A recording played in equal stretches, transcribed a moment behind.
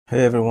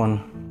Hey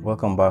everyone,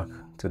 welcome back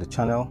to the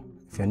channel.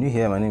 If you're new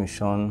here, my name is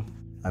Sean.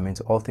 I'm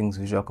into all things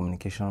visual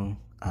communication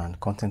and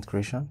content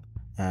creation,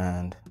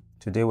 and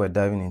today we're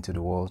diving into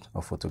the world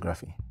of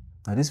photography.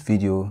 Now this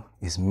video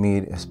is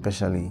made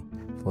especially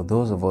for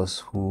those of us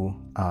who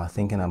are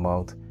thinking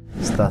about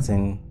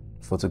starting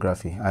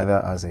photography either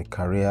as a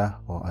career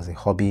or as a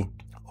hobby,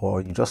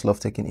 or you just love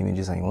taking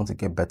images and you want to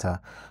get better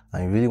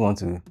and you really want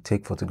to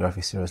take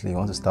photography seriously. You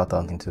want to start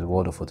out into the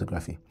world of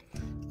photography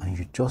and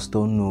you just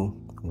don't know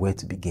where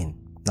to begin.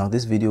 Now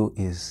this video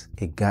is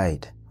a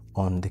guide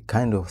on the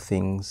kind of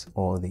things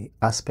or the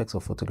aspects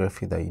of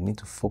photography that you need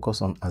to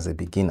focus on as a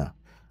beginner,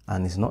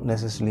 and it's not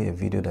necessarily a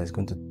video that is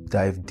going to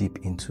dive deep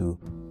into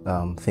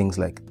things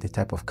like the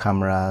type of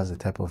cameras, the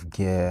type of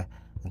gear,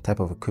 and type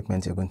of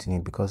equipment you're going to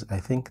need, because I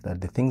think that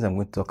the things I'm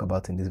going to talk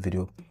about in this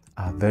video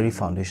are very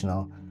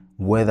foundational,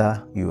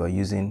 whether you are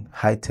using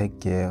high-tech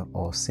gear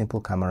or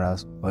simple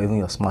cameras or even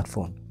your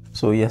smartphone.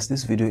 So yes,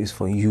 this video is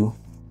for you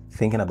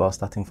thinking about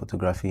starting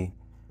photography.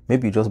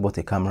 Maybe you just bought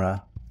a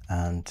camera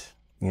and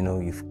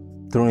you've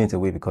thrown it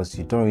away because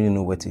you don't really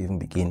know where to even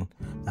begin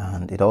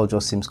and it all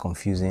just seems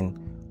confusing.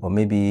 Or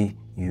maybe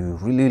you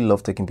really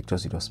love taking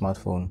pictures with your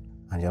smartphone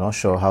and you're not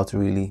sure how to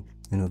really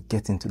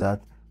get into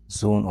that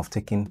zone of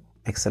taking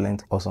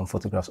excellent, awesome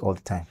photographs all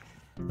the time.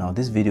 Now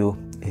this video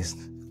is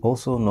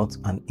also not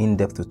an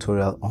in-depth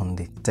tutorial on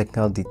the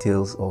technical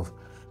details of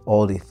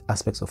all the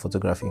aspects of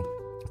photography,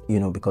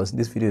 because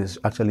this video is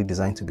actually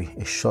designed to be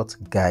a short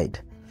guide,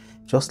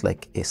 just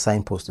like a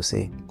signpost to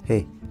say,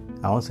 hey,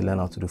 I want to learn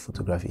how to do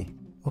photography.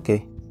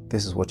 Okay,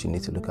 this is what you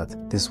need to look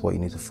at. This is what you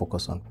need to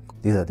focus on.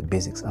 These are the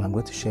basics. And I'm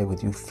going to share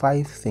with you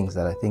 5 things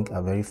that I think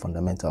are very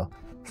fundamental.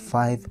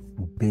 5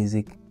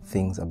 basic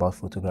things about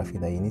photography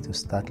that you need to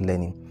start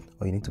learning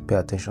or you need to pay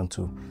attention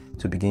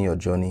to begin your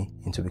journey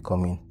into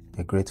becoming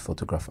a great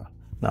photographer.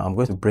 Now I'm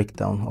going to break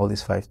down all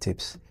these 5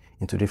 tips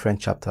into different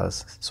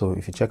chapters. So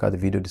if you check out the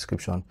video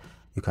description,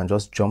 you can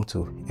just jump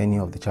to any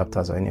of the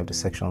chapters or any of the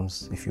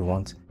sections if you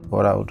want,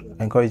 but I would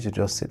encourage you to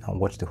just sit and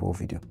watch the whole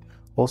video.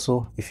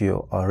 Also, if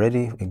you're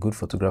already a good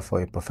photographer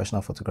or a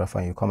professional photographer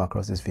and you come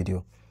across this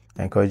video,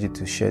 I encourage you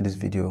to share this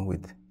video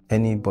with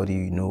anybody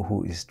you know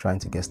who is trying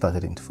to get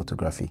started into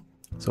photography.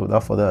 So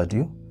without further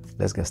ado,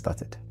 let's get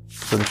started.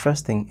 So the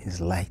first thing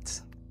is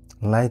light.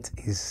 Light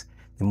is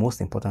the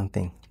most important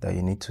thing that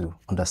you need to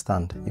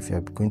understand if you're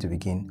going to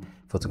begin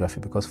photography,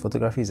 because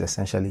photography is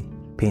essentially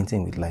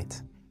painting with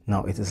light.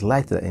 Now, it is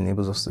light that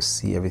enables us to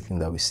see everything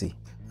that we see.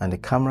 And the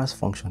camera's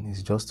function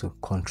is just to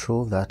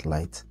control that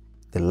light,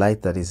 the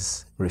light that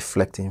is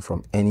reflecting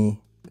from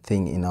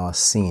anything in our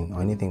scene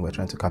or anything we're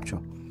trying to capture,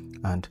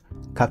 and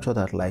capture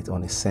that light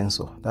on a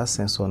sensor. That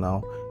sensor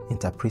now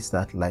interprets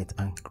that light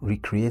and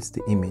recreates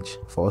the image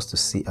for us to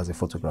see as a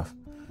photograph.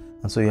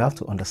 And so you have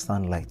to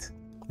understand light,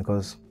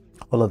 because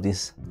all of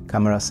these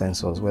camera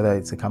sensors, whether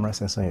it's a camera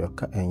sensor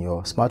in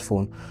your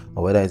smartphone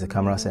or whether it's a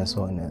camera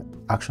sensor in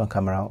an action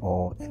camera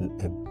or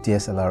a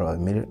DSLR or a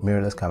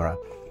mirrorless camera,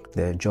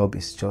 their job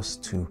is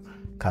just to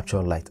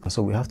capture light. And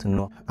so we have to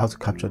know how to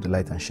capture the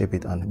light and shape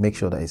it and make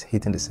sure that it's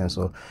hitting the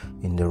sensor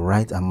in the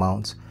right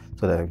amount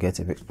so that you get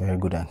a very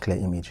good and clear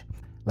image.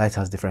 Light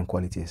has different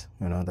qualities.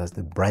 There's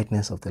the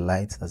brightness of the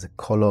light, there's the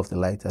color of the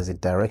light, there's the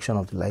direction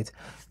of the light.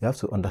 You have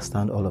to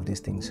understand all of these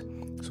things.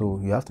 So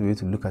you have to be able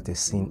to look at a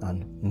scene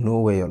and know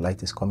where your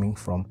light is coming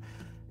from,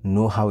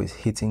 know how it's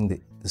hitting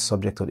the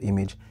subject of the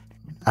image,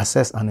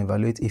 assess and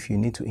evaluate if you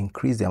need to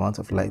increase the amount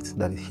of light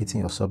that is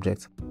hitting your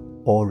subject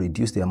or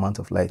reduce the amount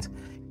of light.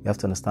 You have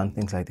to understand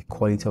things like the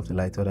quality of the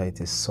light, whether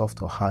it is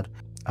soft or hard.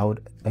 I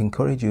would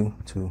encourage you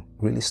to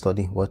really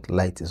study what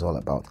light is all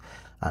about,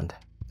 and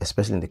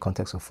especially in the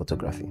context of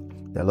photography.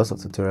 There are lots of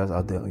tutorials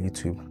out there on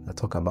YouTube that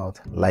talk about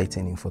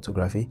lighting in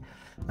photography,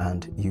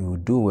 and you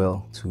do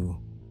well to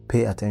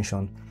pay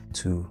attention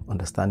to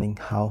understanding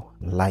how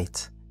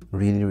light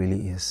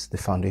really is the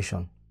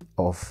foundation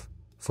of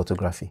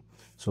photography.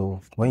 So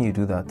when you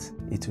do that,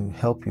 it will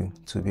help you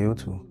to be able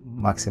to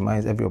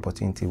maximize every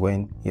opportunity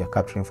when you're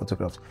capturing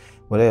photographs.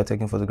 Whether you're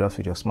taking photographs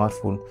with your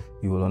smartphone,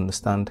 you will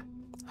understand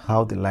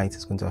how the light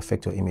is going to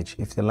affect your image.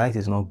 If the light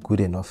is not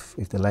good enough,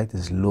 if the light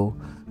is low,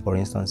 for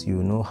instance,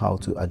 you know how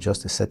to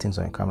adjust the settings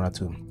on your camera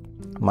to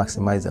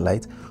maximize the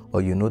light,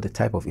 or you know the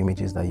type of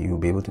images that you'll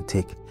be able to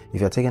take. If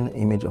you're taking an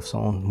image of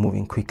someone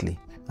moving quickly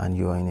and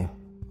you're in an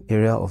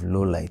area of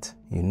low light,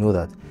 you know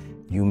that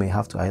you may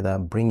have to either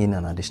bring in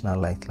an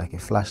additional light like a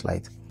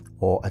flashlight,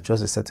 or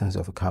adjust the settings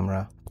of a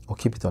camera, or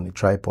keep it on a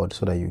tripod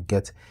so that you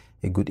get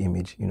a good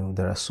image.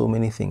 There are so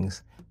many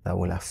things that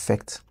will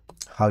affect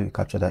how you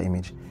capture that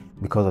image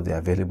because of the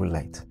available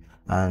light.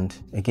 And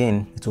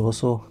again, it will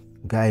also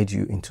guide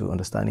you into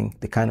understanding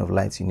the kind of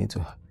lights you need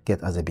to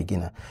get as a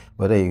beginner,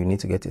 whether you need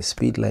to get a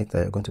speed light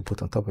that you're going to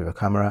put on top of your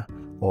camera,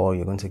 or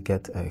you're going to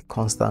get a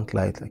constant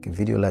light like a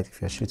video light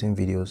if you're shooting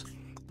videos,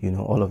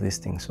 all of these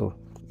things. So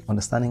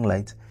understanding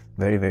light,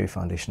 very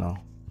foundational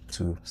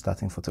to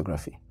starting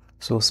photography.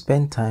 So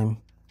spend time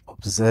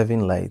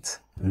observing light,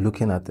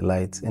 looking at the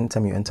light.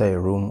 Anytime you enter a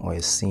room or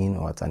a scene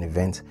or at an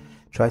event,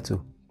 try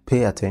to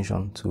pay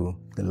attention to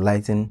the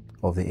lighting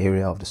of the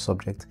area of the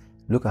subject.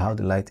 Look at how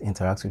the light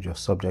interacts with your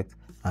subject,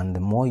 and the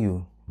more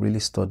you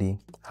really study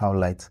how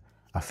light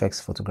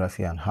affects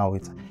photography and how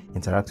it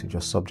interacts with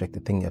your subject, the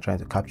thing you're trying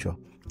to capture,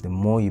 the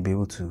more you'll be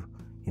able to,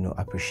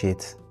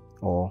 appreciate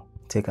or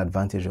take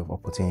advantage of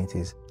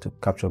opportunities to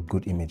capture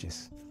good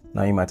images.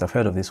 Now, you might have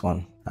heard of this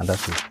one, and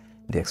that is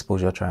the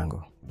exposure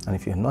triangle. And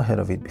if you've not heard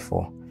of it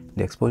before,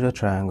 the exposure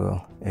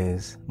triangle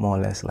is more or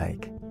less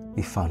like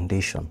the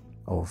foundation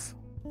of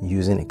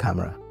using a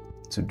camera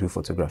to do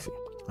photography,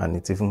 and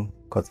it's even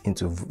cut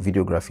into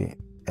videography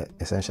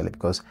essentially,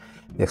 because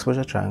the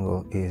exposure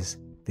triangle is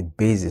the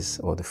basis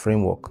or the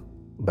framework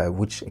by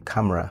which a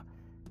camera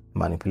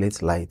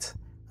manipulates light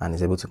and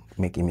is able to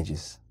make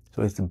images.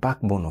 So it's the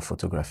backbone of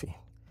photography.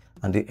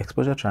 And the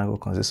exposure triangle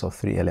consists of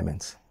three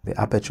elements: the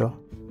aperture,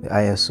 the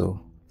ISO,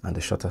 and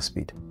the shutter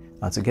speed.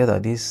 And together,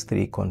 these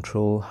three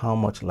control how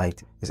much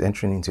light is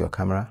entering into your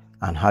camera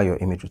and how your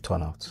image will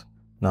turn out.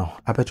 Now,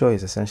 aperture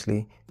is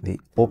essentially the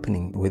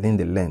opening within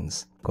the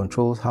lens,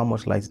 controls how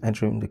much light is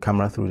entering the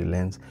camera through the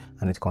lens,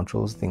 and it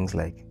controls things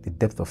like the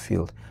depth of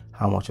field,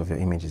 how much of your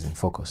image is in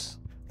focus.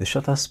 The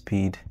shutter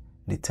speed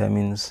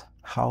determines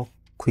how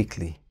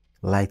quickly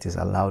light is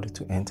allowed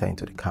to enter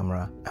into the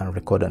camera and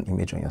record an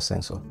image on your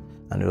sensor.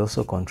 And it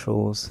also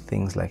controls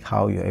things like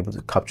how you're able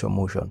to capture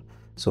motion.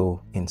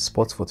 So in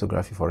sports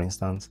photography, for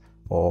instance,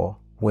 or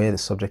where the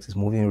subject is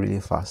moving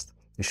really fast,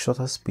 the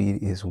shutter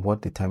speed is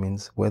what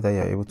determines whether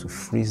you're able to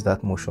freeze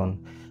that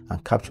motion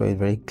and capture it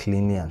very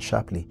cleanly and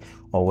sharply,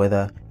 or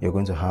whether you're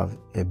going to have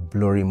a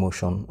blurry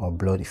motion or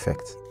blurred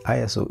effect.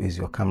 ISO is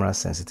your camera's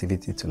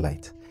sensitivity to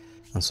light.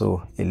 And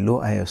so a low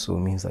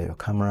ISO means that your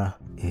camera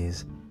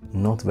is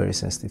not very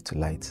sensitive to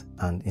light.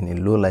 And in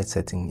a low light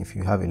setting, if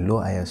you have a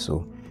low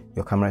ISO,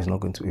 your camera is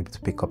not going to be able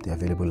to pick up the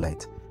available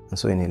light. And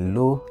so in a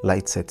low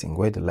light setting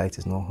where the light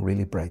is not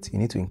really bright, you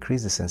need to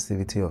increase the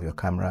sensitivity of your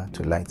camera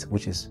to light,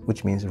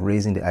 which means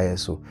raising the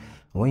ISO.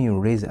 And when you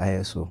raise the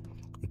ISO,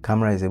 the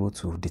camera is able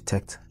to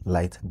detect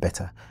light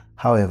better.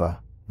 However,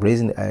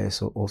 raising the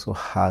ISO also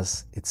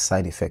has its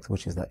side effect,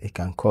 which is that it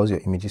can cause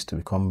your images to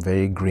become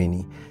very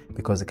grainy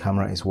because the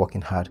camera is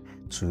working hard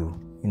to,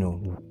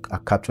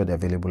 capture the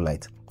available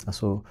light. And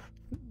so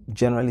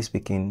generally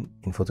speaking,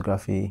 in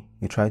photography,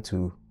 you try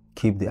to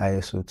keep the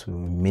ISO to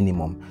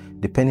minimum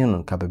depending on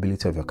the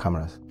capability of your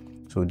cameras.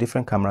 So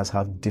different cameras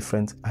have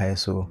different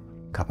ISO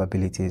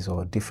capabilities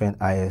or different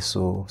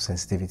ISO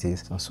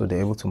sensitivities, and so they're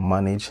able to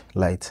manage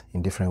light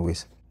in different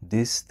ways.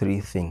 These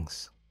three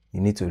things, you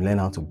need to learn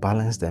how to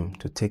balance them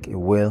to take a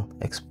well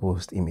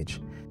exposed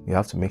image. You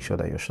have to make sure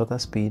that your shutter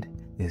speed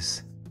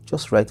is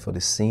just right for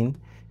the scene.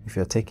 If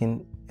you're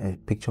taking a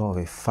picture of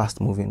a fast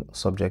moving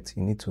subject,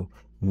 you need to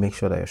make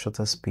sure that your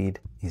shutter speed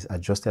is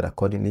adjusted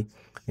accordingly.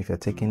 If you're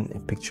taking a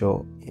picture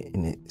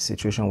in a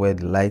situation where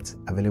the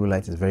available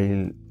light is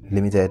very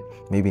limited,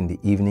 maybe in the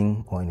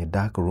evening or in a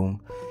dark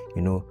room,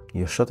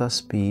 your shutter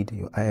speed,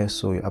 your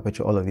ISO, your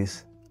aperture, all of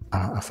these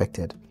are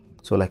affected.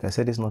 So like I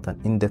said, it's not an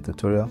in-depth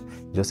tutorial,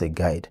 just a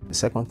guide. The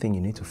second thing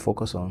you need to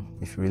focus on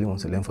if you really want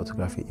to learn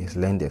photography is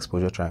learn the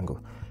exposure triangle.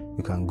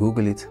 You can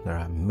Google it. There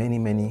are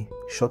many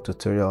short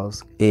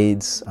tutorials,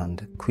 aids,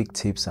 and quick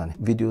tips and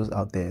videos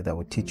out there that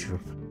will teach you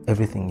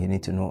everything you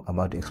need to know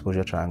about the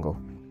exposure triangle.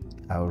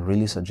 I would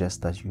really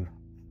suggest that you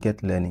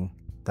get learning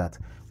that.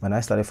 When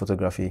I started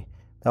photography,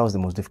 that was the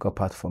most difficult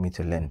part for me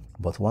to learn.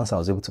 But once I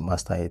was able to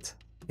master it,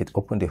 it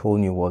opened a whole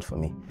new world for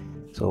me.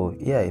 So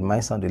yeah, it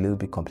might sound a little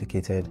bit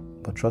complicated,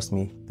 but trust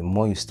me, the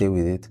more you stay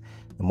with it,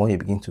 the more you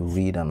begin to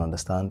read and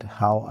understand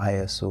how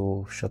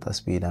ISO, shutter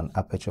speed, and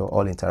aperture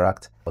all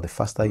interact, the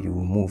faster you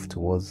will move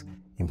towards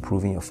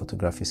improving your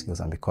photography skills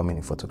and becoming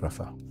a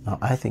photographer. Now,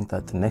 I think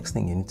that the next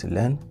thing you need to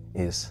learn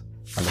is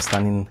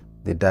understanding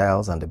the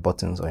dials and the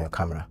buttons on your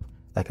camera.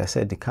 Like I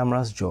said, the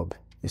camera's job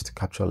is to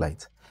capture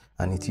light,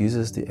 and it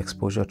uses the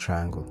exposure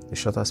triangle, the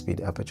shutter speed,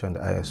 the aperture, and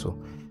the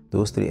ISO,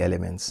 those three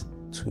elements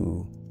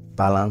to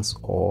balance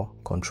or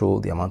control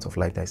the amount of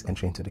light that is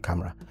entering into the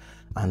camera.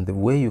 And the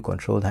way you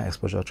control that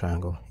exposure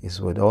triangle is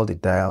with all the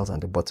dials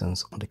and the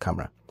buttons on the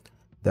camera.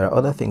 There are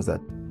other things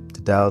that the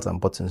dials and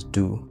buttons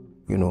do,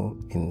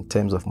 in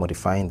terms of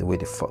modifying the way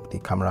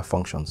the camera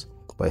functions.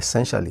 But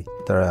essentially,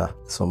 there are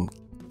some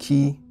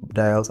key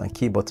dials and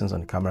key buttons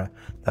on the camera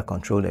that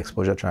control the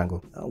exposure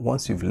triangle.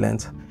 Once you've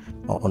learned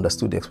or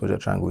understood the exposure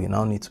triangle, you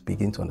now need to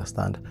begin to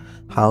understand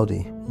how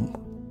the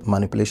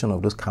manipulation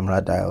of those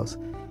camera dials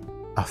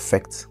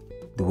affect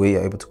the way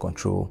you're able to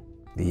control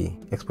the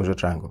exposure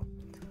triangle.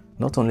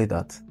 Not only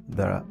that,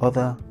 there are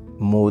other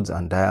modes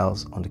and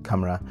dials on the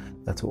camera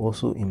that will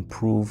also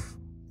improve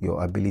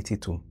your ability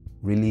to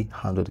really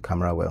handle the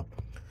camera well.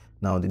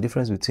 Now, the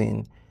difference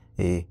between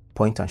a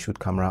point and shoot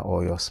camera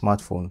or your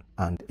smartphone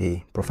and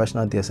a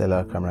professional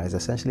DSLR camera is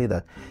essentially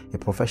that a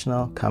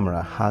professional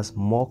camera has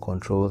more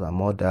controls and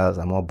more dials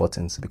and more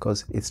buttons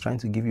because it's trying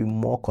to give you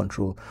more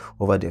control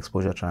over the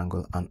exposure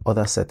triangle and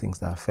other settings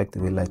that affect the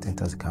way light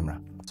enters the camera.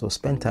 So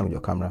spend time with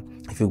your camera.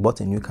 If you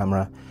bought a new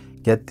camera,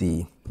 get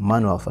the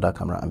manual for that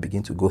camera and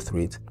begin to go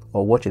through it,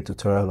 or watch a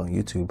tutorial on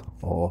YouTube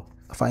or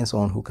find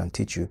someone who can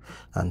teach you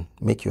and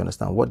make you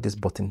understand what this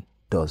button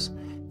does.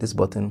 This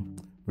button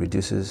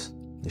reduces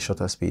the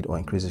shutter speed or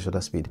increases the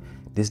shutter speed.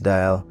 This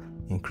dial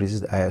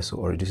increases the ISO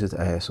or reduces the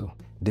ISO.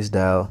 This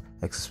dial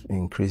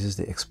increases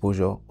the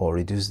exposure or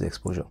reduces the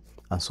exposure,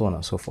 and so on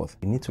and so forth.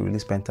 You need to really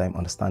spend time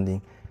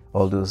understanding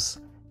all those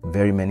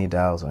very many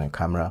dials on your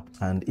camera.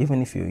 And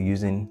even if you're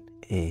using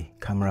a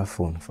camera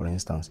phone, for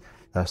instance,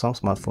 there are some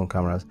smartphone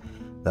cameras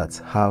that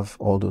have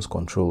all those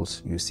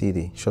controls. You see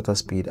the shutter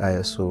speed,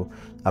 ISO,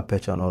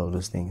 aperture, and all of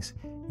those things.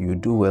 You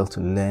do well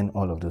to learn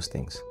all of those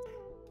things.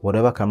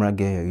 Whatever camera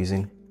gear you're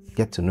using,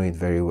 get to know it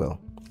very well.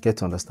 Get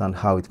to understand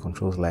how it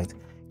controls light.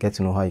 Get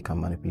to know how you can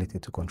manipulate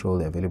it to control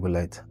the available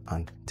light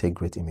and take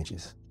great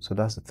images. So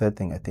that's the third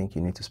thing I think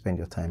you need to spend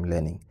your time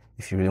learning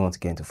if you really want to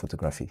get into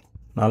photography.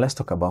 Now let's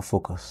talk about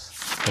focus.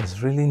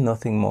 There's really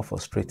nothing more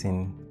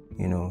frustrating,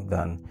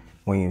 than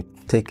when you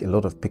take a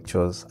lot of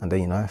pictures and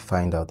then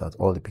find out that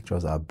all the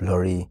pictures are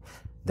blurry,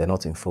 they're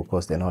not in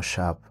focus, they're not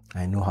sharp.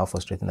 I know how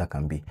frustrating that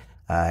can be.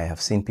 I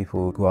have seen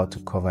people go out to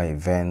cover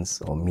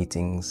events or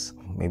meetings.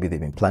 Maybe they've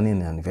been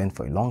planning an event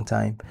for a long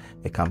time,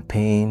 a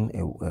campaign,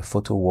 a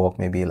photo walk,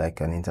 maybe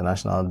like an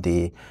international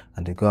day,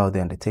 and they go out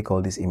there and they take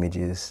all these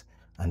images,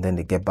 and then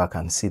they get back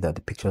and see that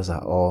the pictures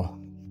are all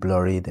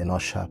blurry, they're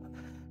not sharp.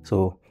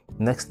 So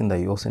next thing that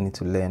you also need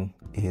to learn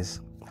is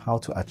how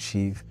to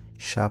achieve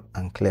sharp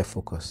and clear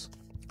focus.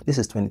 This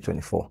is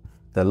 2024.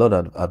 There are a lot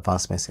of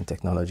advancements in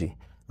technology.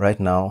 Right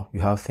now, you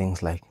have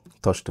things like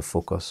touch to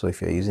focus. So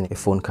if you're using a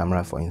phone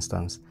camera, for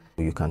instance,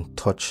 you can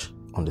touch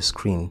on the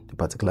screen the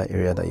particular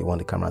area that you want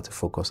the camera to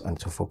focus and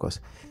to focus.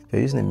 If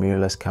you're using a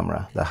mirrorless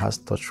camera that has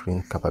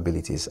touchscreen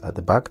capabilities at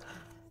the back,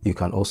 you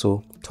can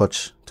also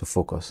touch to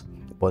focus.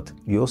 But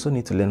you also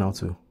need to learn how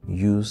to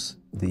use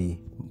the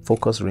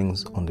focus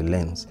rings on the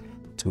lens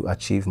to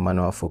achieve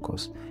manual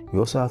focus. You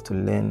also have to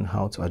learn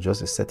how to adjust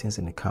the settings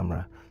in the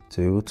camera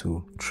to be able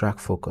to track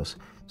focus.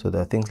 So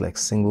there are things like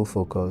single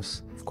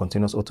focus,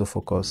 continuous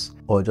autofocus,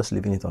 or just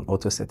leaving it on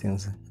auto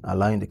settings,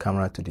 allowing the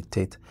camera to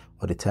dictate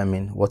or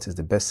determine what is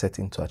the best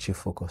setting to achieve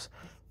focus.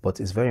 But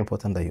it's very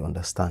important that you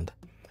understand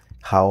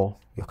how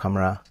your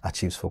camera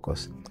achieves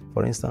focus.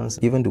 For instance,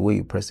 even the way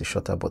you press the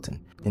shutter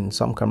button. In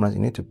some cameras,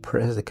 you need to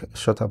press the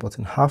shutter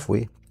button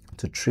halfway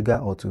to trigger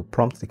or to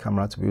prompt the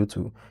camera to be able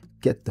to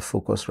get the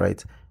focus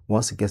right.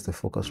 Once it gets the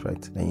focus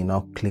right, then you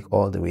now click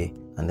all the way,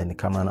 and then the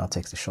camera now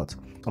takes the shot.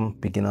 Some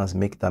beginners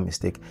make that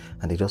mistake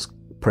and they just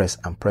press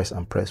and press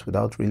and press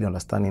without really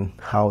understanding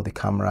how the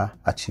camera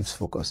achieves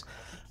focus.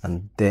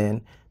 And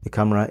then the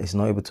camera is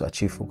not able to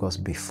achieve focus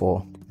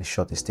before the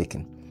shot is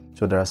taken.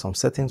 So there are some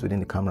settings within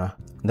the camera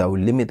that will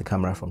limit the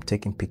camera from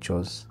taking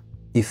pictures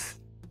if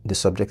the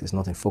subject is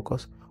not in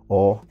focus,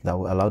 or that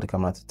will allow the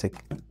camera to take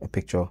a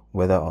picture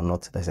whether or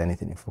not there's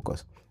anything in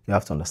focus. You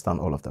have to understand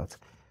all of that.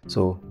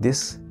 So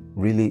this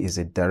really is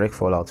a direct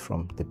fallout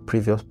from the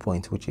previous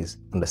point, which is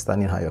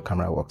understanding how your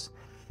camera works.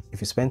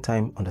 If you spend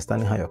time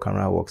understanding how your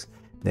camera works,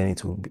 then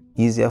it will be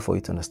easier for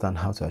you to understand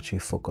how to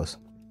achieve focus.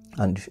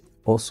 And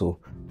also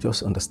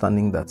just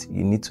understanding that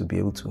you need to be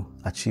able to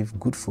achieve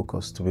good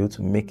focus to be able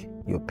to make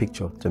your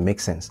picture to make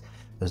sense.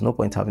 There's no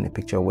point having a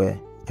picture where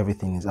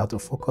everything is out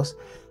of focus.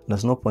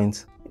 There's no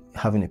point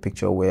having a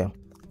picture where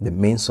the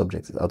main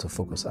subject is out of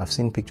focus. I've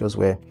seen pictures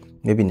where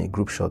maybe in a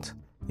group shot,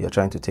 you're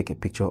trying to take a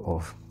picture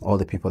of all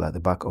the people at the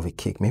back of a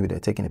cake. Maybe they're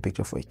taking a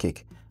picture for a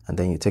cake, and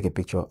then you take a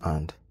picture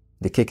and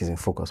the cake is in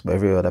focus, but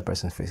every other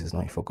person's face is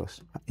not in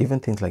focus. Even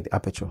things like the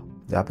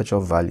aperture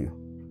value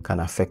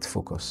can affect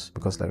focus,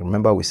 because like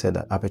remember we said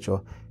that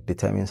aperture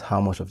determines how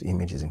much of the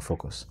image is in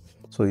focus.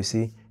 So you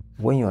see,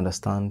 when you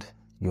understand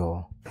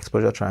your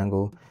exposure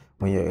triangle,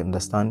 when you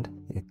understand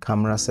your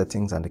camera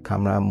settings and the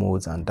camera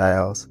modes and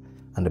dials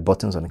and the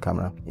buttons on the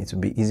camera, it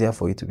will be easier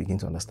for you to begin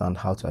to understand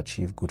how to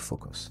achieve good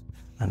focus.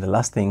 And the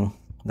last thing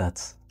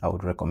that I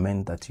would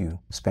recommend that you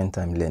spend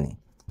time learning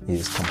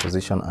is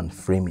composition and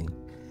framing,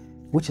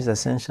 which is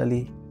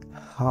essentially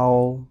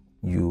how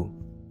you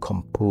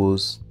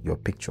compose your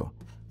picture,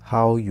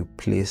 how you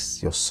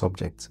place your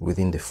subject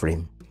within the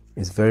frame.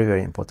 It's very,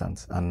 very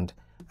important. And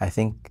I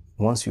think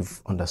once you've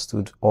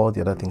understood all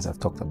the other things I've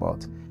talked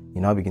about,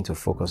 you now begin to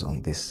focus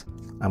on this.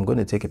 I'm going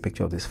to take a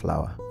picture of this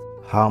flower.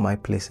 How am I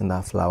placing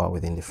that flower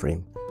within the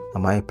frame?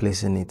 Am I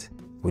placing it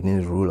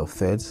within the rule of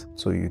thirds?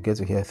 So you get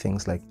to hear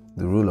things like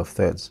the rule of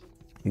thirds.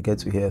 You get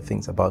to hear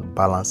things about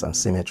balance and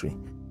symmetry,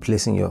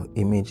 placing your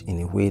image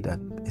in a way that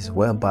is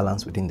well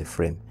balanced within the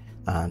frame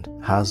and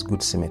has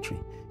good symmetry.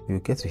 You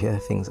get to hear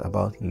things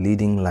about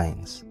leading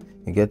lines.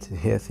 You get to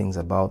hear things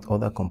about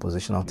other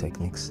compositional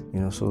techniques.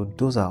 So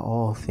those are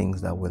all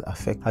things that will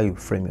affect how you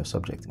frame your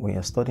subject. When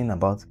you're studying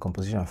about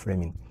composition and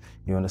framing,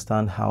 you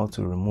understand how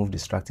to remove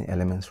distracting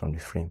elements from the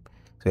frame.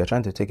 So you're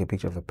trying to take a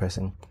picture of a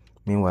person.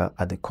 Meanwhile,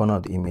 at the corner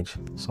of the image,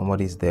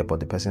 somebody is there, but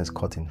the person is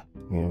cutting.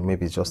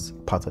 Maybe it's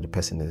just part of the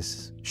person that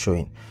is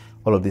showing.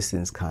 All of these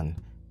things can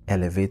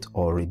elevate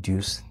or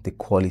reduce the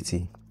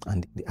quality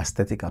and the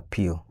aesthetic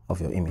appeal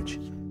of your image.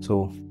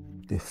 So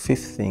the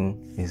fifth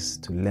thing is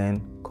to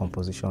learn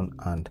composition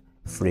and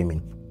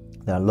framing.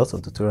 There are lots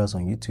of tutorials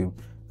on YouTube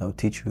that will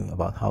teach you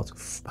about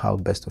how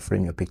best to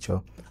frame your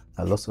picture.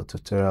 There are lots of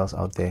tutorials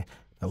out there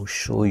that will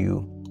show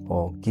you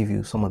or give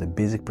you some of the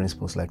basic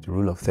principles like the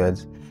rule of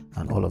thirds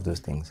and all of those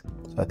things.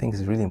 So I think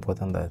it's really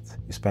important that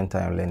you spend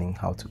time learning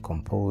how to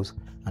compose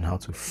and how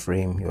to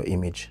frame your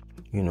image.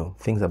 You know,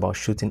 things about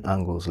shooting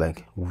angles,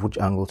 like which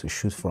angle to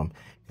shoot from.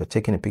 If you're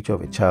taking a picture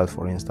of a child,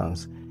 for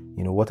instance,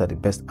 you know, what are the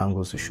best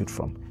angles to shoot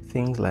from?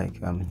 Things like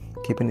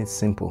keeping it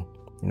simple,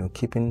 you know,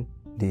 keeping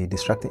the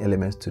distracting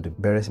elements to the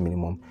barest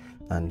minimum,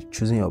 and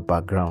choosing your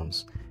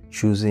backgrounds,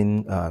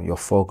 choosing your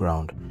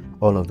foreground.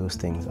 All of those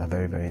things are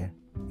very, very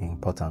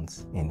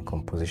important in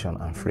composition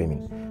and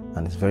framing.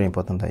 And it's very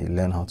important that you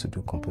learn how to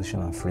do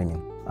composition and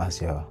framing as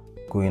you're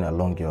going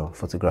along your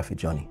photography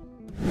journey.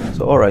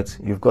 So all right,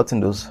 you've gotten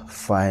those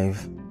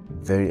 5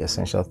 very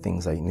essential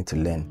things that you need to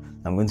learn.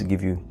 I'm going to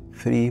give you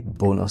 3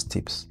 bonus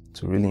tips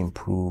to really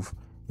improve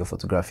your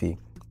photography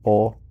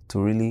or to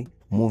really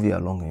move you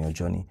along on your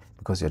journey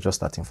because you're just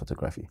starting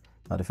photography.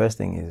 Now, the first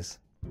thing is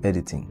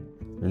editing.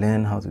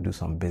 Learn how to do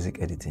some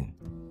basic editing.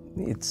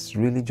 It's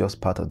really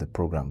just part of the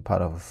program,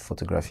 part of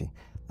photography,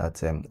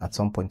 that at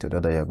some point or the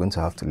other you're going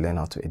to have to learn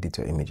how to edit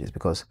your images,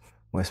 because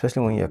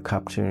especially when you're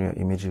capturing your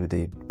image with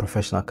a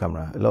professional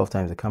camera, a lot of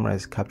times the camera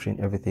is capturing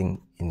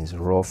everything in its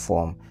raw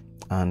form,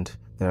 and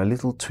there are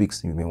little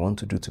tweaks you may want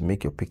to do to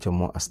make your picture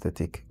more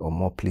aesthetic or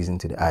more pleasing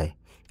to the eye.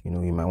 You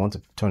know, you might want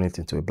to turn it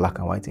into a black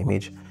and white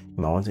image. You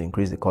might want to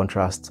increase the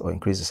contrast or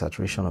increase the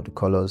saturation of the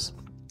colors.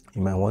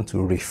 You might want to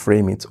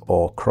reframe it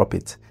or crop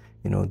it.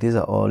 You know, these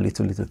are all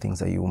little things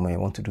that you may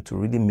want to do to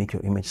really make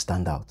your image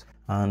stand out.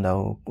 And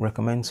I'll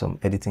recommend some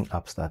editing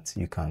apps that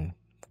you can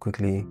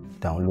quickly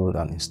download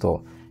and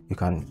install. You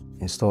can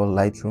install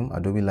Lightroom,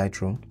 Adobe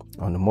Lightroom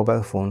on the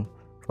mobile phone.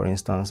 For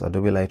instance,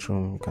 Adobe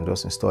Lightroom, you can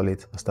just install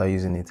it and start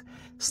using it.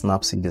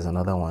 Snapseed is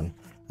another one.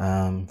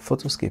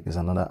 Photoscape is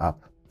another app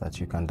that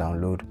you can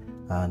download.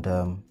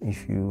 And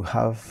if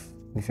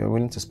you're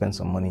willing to spend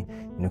some money,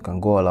 you can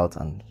go all out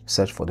and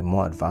search for the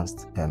more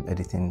advanced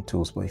editing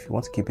tools. But if you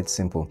want to keep it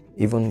simple,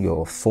 even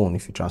your phone,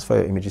 if you transfer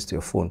your images to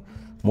your phone,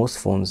 most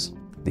phones,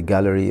 the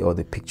gallery or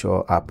the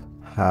picture app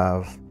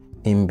have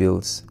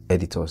inbuilt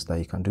editors that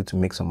you can do to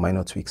make some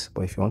minor tweaks.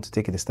 But if you want to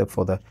take it a step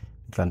further,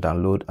 you can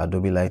download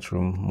Adobe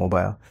Lightroom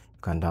mobile,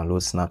 you can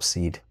download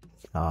Snapseed,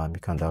 you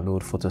can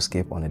download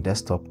Photoscape on a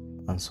desktop,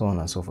 and so on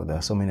and so forth. There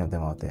are so many of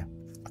them out there.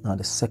 Now,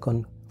 the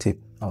second tip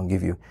I'll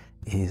give you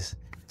is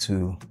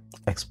to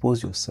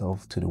expose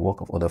yourself to the work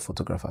of other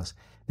photographers.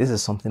 This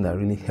is something that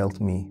really helped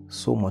me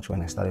so much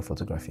when I started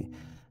photography,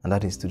 and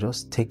that is to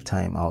just take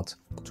time out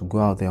to go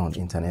out there on the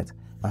internet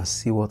and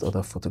see what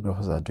other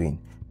photographers are doing.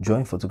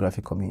 Join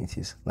photography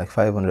communities like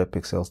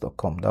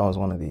 500pixels.com. That was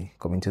one of the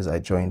communities I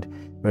joined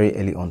very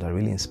early on that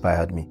really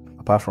inspired me,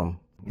 apart from,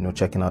 you know,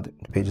 checking out the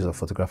pages of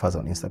photographers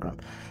on Instagram.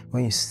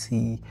 When you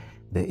see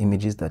the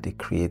images that they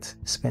create,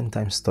 spend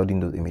time studying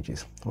those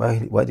images.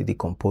 Why did he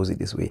compose it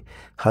this way?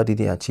 How did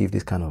he achieve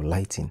this kind of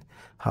lighting?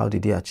 How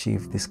did he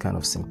achieve this kind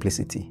of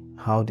simplicity?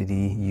 How did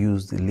he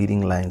use the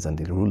leading lines and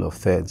the rule of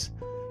thirds?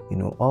 You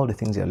know, all the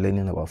things you're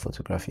learning about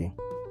photography,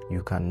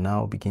 you can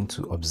now begin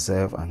to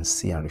observe and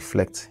see and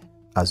reflect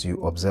as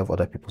you observe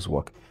other people's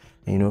work.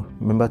 And, you know,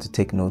 remember to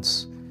take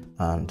notes,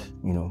 and,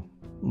 you know,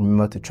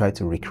 remember to try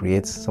to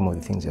recreate some of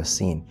the things you're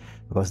seeing,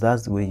 because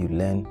that's the way you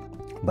learn,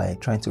 by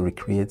trying to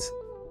recreate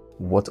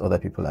what other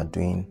people are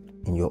doing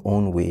in your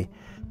own way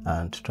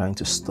and trying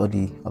to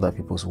study other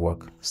people's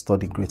work,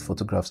 study great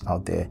photographs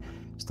out there,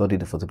 study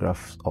the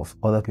photographs of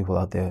other people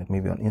out there,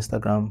 maybe on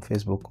Instagram,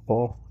 Facebook,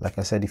 or like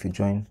I said, if you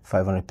join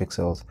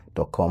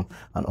 500pixels.com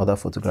and other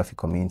photography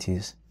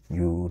communities,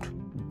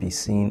 you'd be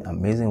seeing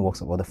amazing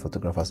works of other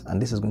photographers, and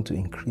this is going to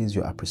increase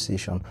your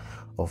appreciation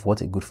of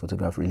what a good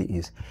photograph really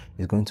is.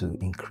 It's going to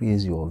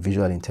increase your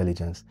visual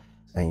intelligence,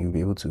 and you'll be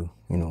able to,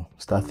 you know,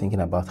 start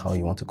thinking about how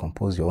you want to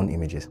compose your own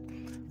images.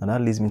 And that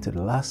leads me to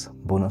the last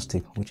bonus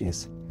tip, which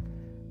is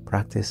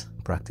practice,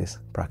 practice,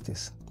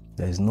 practice.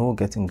 There is no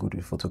getting good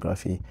with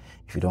photography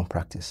if you don't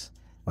practice.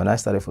 When I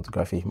started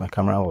photography, my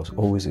camera was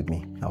always with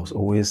me. I was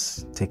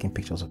always taking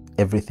pictures of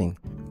everything.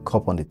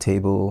 Cup on the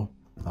table,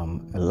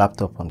 a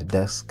laptop on the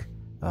desk,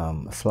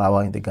 a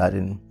flower in the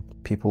garden,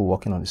 people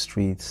walking on the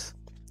streets,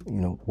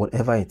 you know,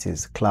 whatever it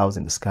is, clouds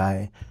in the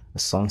sky, the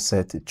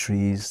sunset, the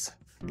trees,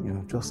 you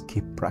know, just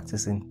keep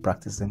practicing,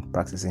 practicing,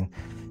 practicing.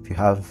 If you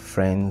have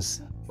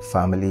friends,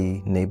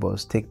 family,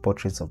 neighbors, take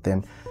portraits of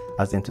them,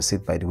 ask them to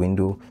sit by the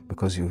window,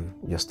 because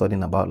you're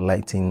studying about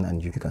lighting,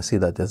 and you can see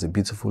that there's a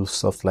beautiful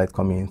soft light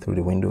coming in through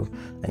the window,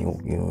 and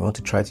you want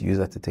to try to use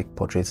that to take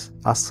portraits.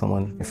 Ask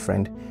someone, a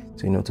friend,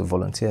 to, you know, to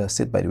volunteer,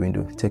 sit by the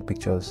window, take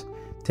pictures,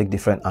 take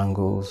different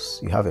angles.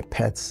 You have a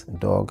pet, a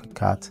dog, a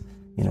cat,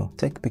 you know,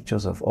 take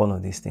pictures of all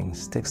of these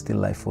things. Take still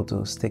life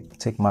photos,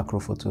 take macro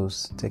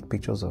photos, take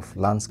pictures of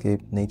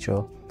landscape,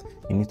 nature.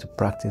 You need to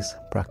practice,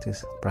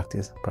 practice,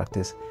 practice,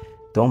 practice.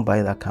 Don't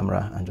buy that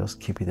camera and just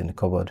keep it in the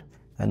cupboard.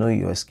 I know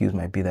your excuse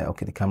might be that,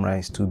 okay, the camera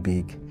is too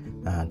big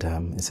and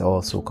it's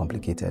all so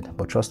complicated.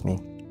 But trust me,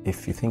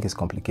 if you think it's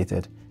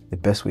complicated, the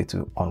best way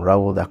to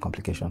unravel that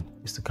complication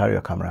is to carry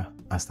your camera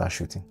and start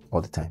shooting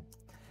all the time.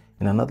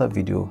 In another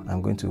video,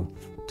 I'm going to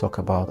talk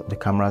about the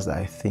cameras that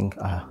I think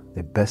are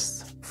the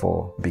best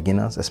for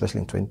beginners, especially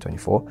in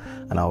 2024.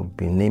 And I'll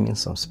be naming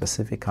some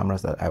specific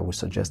cameras that I would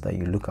suggest that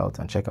you look out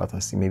and check out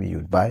and see maybe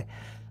you'd buy.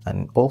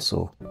 And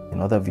also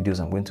in other videos,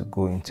 I'm going to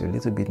go into a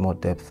little bit more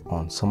depth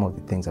on some of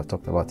the things I've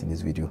talked about in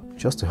this video,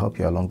 just to help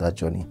you along that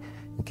journey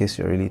in case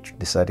you're really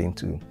deciding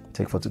to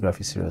take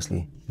photography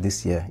seriously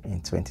this year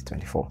in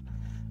 2024.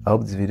 I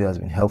hope this video has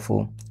been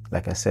helpful.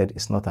 Like I said,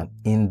 it's not an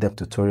in-depth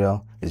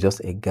tutorial, it's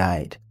just a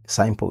guide,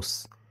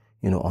 signposts,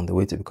 on the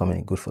way to becoming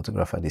a good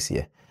photographer this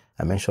year.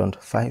 I mentioned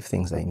 5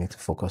 things that you need to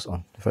focus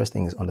on. The first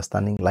thing is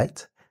understanding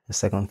light. The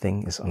second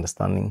thing is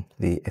understanding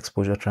the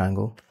exposure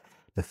triangle.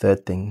 The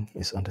third thing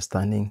is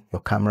understanding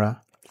your camera,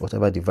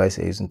 whatever device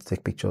you're using to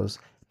take pictures.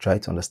 Try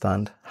to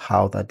understand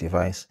how that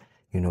device,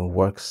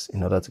 works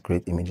in order to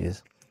create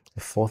images. The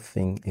fourth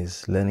thing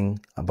is learning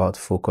about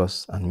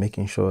focus and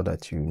making sure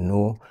that you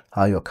know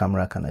how your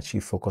camera can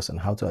achieve focus and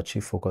how to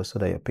achieve focus so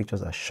that your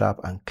pictures are sharp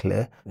and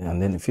clear.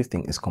 And then the fifth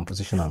thing is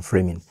composition and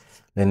framing.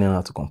 Learning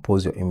how to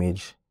compose your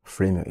image,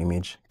 frame your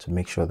image to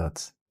make sure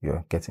that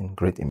you're getting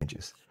great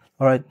images.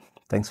 All right,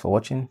 thanks for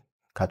watching.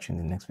 Catch you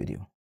in the next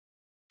video.